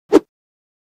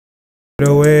Fade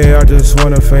away, I just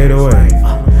wanna fade away.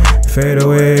 Fade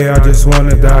away, I just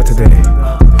wanna die today.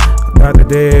 Die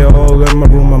today, all in my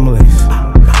room, I'm lace.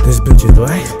 This bitch is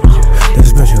light,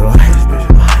 this bitch is light.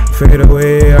 Fade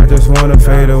away, I just wanna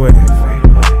fade away.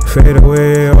 Fade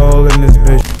away, all in this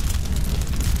bitch.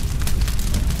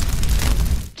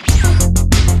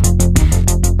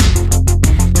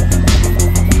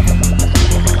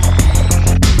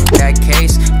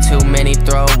 Too many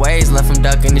throwaways, left them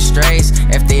ducking the strays.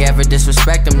 If they ever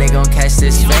disrespect them, they gon' catch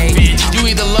this fade. You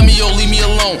either love me or leave me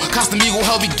alone. Casamigo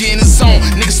help me get in the zone.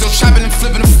 Niggas still trapping and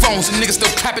flipping the phones, and niggas still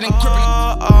capping and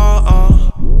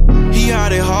gripping. He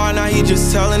had it hard, now he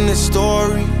just telling the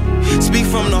story. Speak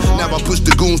from the heart. Now I push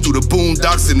the goons through the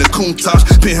boondocks and the coon tops.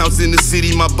 Penthouse in the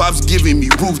city, my bob's giving me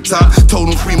rooftop. Told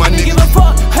him free my nigga. Give a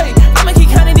fuck, hey, I'ma keep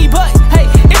counting these bucks. Hey,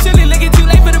 it's really looking too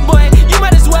late for the boy. You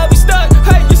might as well be stuck,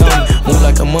 hey, you stuck. Move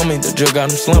like a mummy, the drug got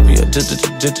him slumpy.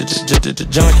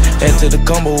 Junk, head to the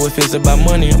combo if it's about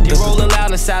money. They rollin'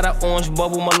 loud inside of orange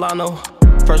bubble Milano.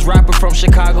 First rapper from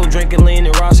Chicago, drinking lean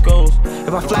in Roscoe's.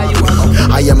 If I fly you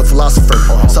out, I am a philosopher,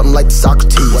 something like the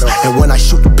Socrates. And when I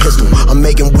shoot the pistol, I'm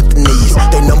making with the knees.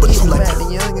 They number 2 like the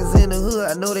youngins in the hood,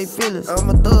 I know they feelings. I'm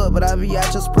a thug, but I be out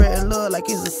here spreading love like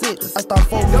it's a sickness. I start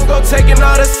focusing. Don't go taking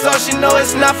all this sauce, you know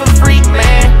it's not for free,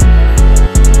 man.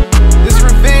 This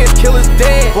revenge, killer's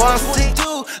dead. Boy, I'm sick.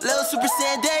 Little Super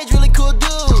Sandage, really cool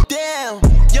dude. Damn,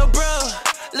 yo bro,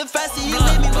 look faster, you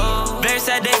let me leave. very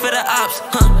sad day for the ops,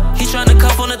 He tryna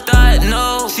cuff on the thought,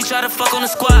 no. She try to fuck on the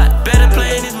squad, better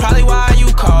play in his. Probably why you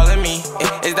calling me.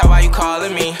 Is that why you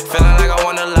calling me? Feeling like I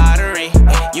won the lottery.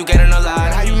 You getting a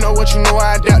lot. How you know what you know?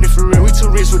 I doubt it for real. We too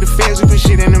rich with the feds, we put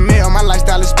shit in the mail. My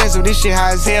lifestyle expensive, this shit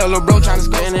high as hell. Lil' bro tryna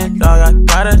spend it. Dog, I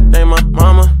gotta thank my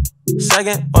mama.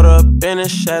 Second order of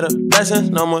business, shatter blessings,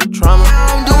 no more trauma.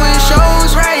 I'm doing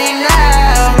shows right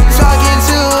now, talking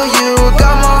to you,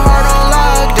 got my heart on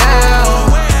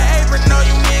lockdown. Wear an apron, know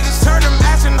you niggas. Turn them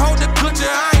ass and hold the clutcher.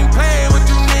 I ain't playing with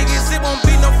you niggas. It won't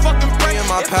be no fucking break. In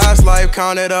my past life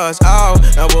counted us out.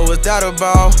 Now what was that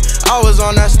about? I was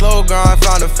on that slow grind,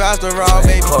 found a faster route.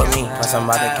 They caught me, cause I'm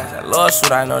about to get that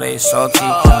lawsuit. I know they salty.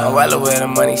 I'm well aware the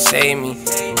money saved me.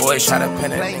 Boys try to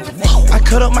pin it. I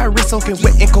cut up my wrist soaking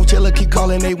wet and Coachella keep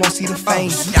calling, they won't see the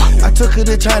fame. I took her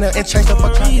to China and changed up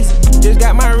her clothes. Just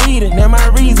got my reading and my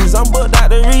reasons. I'm booked out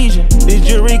the region. This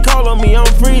jury call on me, I'm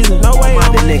freezing. No way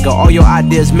I'm the nigga, all your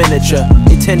ideas miniature.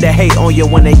 They tend to hate on you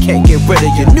when they can't get rid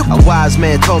of you. A wise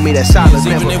man told me that silence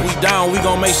even if we down, we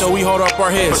gon' make sure we hold up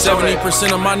our heads.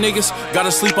 70% of my niggas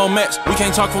gotta sleep on mats. We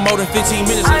can't talk for more than 15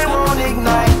 minutes. I won't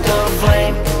ignite the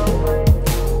flame.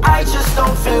 I just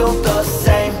don't feel the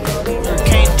same.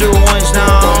 Came through once, now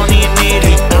I don't even need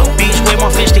it. Beach with my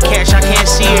fish to catch, I can't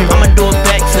see it. I'ma do a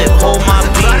backflip, hold my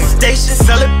beat. Station,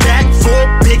 sell it back for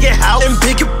a bigger house and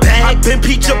bigger bag. Been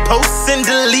peach your posts and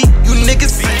delete, you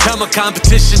niggas see. Come a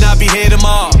competition, I be here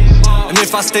tomorrow. And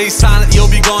if I stay silent, you'll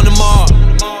be gone tomorrow.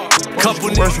 Couple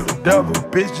Worship the devil,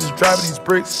 bitch just driving these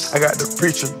bricks. I got the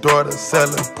preacher daughter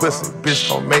selling pussy, bitch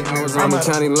gon' make me. I was on the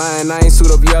county line, I ain't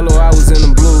suit up yellow, I was in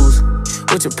the blues.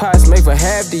 What your pots make for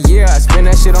half the year, I spend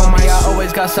that shit on my. I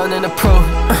always got something to prove.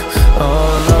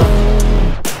 Oh no.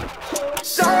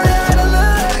 Sorry out of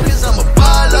luck, cause I'm a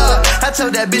baller. I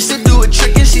told that bitch to do a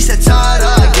trick and she said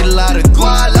tada. I get a lot of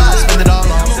guala, spend it all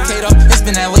on. It's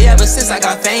been that way ever since I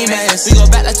got famous. We go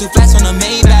back like 2 flats on the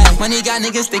Maybach. Money got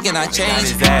niggas thinking I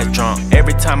changed. That drunk.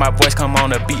 Every time my voice come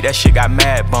on the beat, that shit got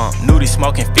mad bump. Nudie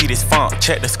smoking, feet is funk.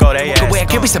 Check the skull, they ass. I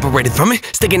can't be separated from it.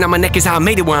 Sticking on my neck is how I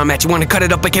made it where I'm at. You wanna cut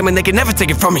it up, became a nigga, never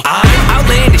take it from me.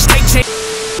 Outlandish, take.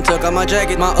 Took out my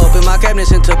jacket, my open my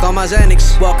cabinets and took all my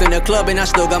Xanax. Walk in the club and I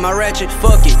still got my ratchet.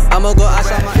 Fuck it, I'ma go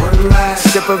outside my. One last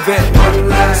sip of it, one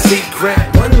last secret,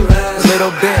 one last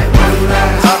little bit, one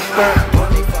last upper.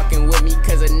 They fucking with me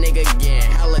cause a nigga getting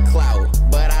hella clout.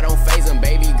 But I don't phase them,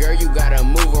 baby girl, you gotta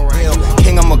move around.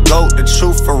 King, I'm a goat, the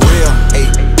truth for real. Ayy.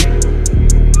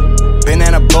 Been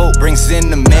in a boat, brings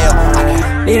in the mail.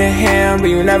 Need a hand, but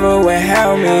you never would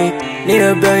help me. Need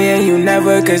a billion, you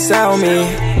never could sell me.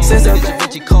 Since the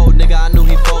Vinci cold, nigga, I knew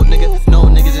he fold, nigga. No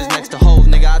niggas is next to Hove,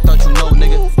 nigga. I thought you know,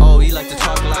 nigga. Oh, he like to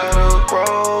talk like.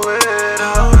 Roll it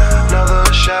up, another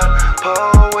shot,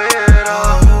 pull it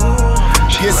up.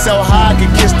 Get so high, I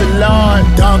can kiss the Lord.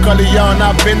 Don Corleone,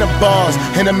 I've been the boss.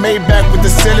 In the Maybach with the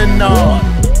ceiling on.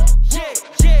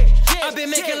 I've been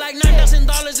making like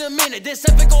 $9,000 a minute. This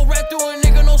epic go right through a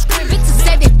nigga, no screaming. Bitches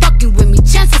say they fucking with me,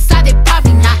 chances are they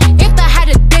probably not. If I had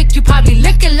a dick, you probably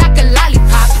lick it like a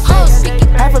lollipop.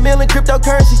 $500,000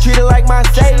 cryptocurrency, treated like my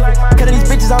savings. Cutting these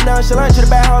bitches on nonchalant, treat a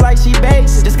bad hoe like she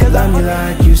basic. Just cause Love me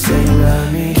like you say you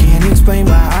love me. Can't explain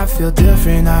why I feel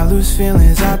different. I lose was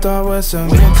feelings I thought was so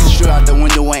meant to. Shoot out the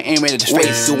window and aim at his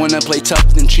face. You wanna play tough,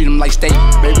 then treat him like steak.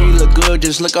 Baby, you look good,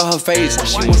 just look at her face.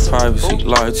 She wants privacy,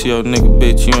 lie to your nigga,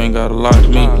 bitch. You ain't gotta lie to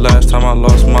me. Last time I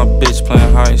lost my bitch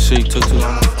playing hide and seek. Took too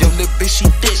long. Your little bitch, she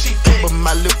thick, but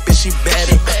my little bitch, she bad.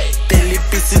 That little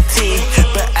bitch a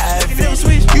 10, but I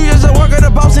You just a worker, the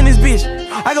boss in this bitch.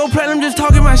 I go platinum just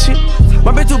talking my shit.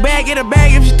 My bitch too bad, get a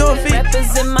bag if she throw a fit.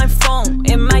 Rappers in my phone,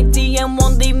 in my DM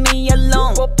won't leave me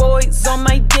alone. Boys on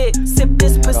my dick, sip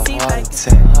this pussy like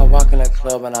I walk in the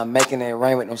club and I'm making it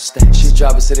rain with no stacks. She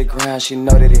drop it to the ground, she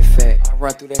know that it fat. I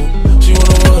run through that. She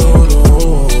wanna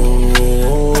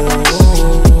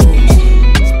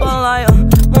Spotlight,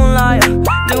 moonlight.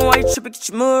 Nigga, why you trippin', get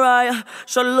your Mariah.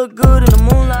 Sure look good in the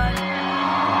moonlight.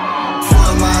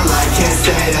 For my life, can't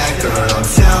say that, girl.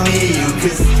 Tell me you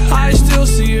could. I still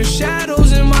see your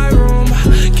shadows in my room.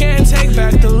 Can't take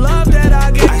back the love that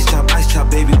I gave. Ice chop,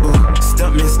 baby boo.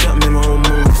 Stuntman, my own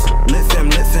moves. Lit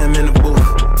fam in the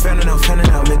booth. Fanning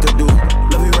out, make a do.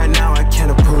 Love you right now, I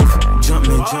can't approve.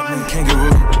 Jumpman,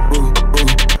 kangaroo. Ooh.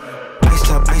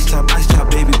 Ice chop,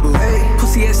 baby boo.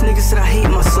 Pussy ass niggas said I hate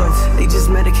myself. They just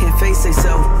mad, they can't face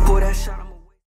themselves. Pour that shot.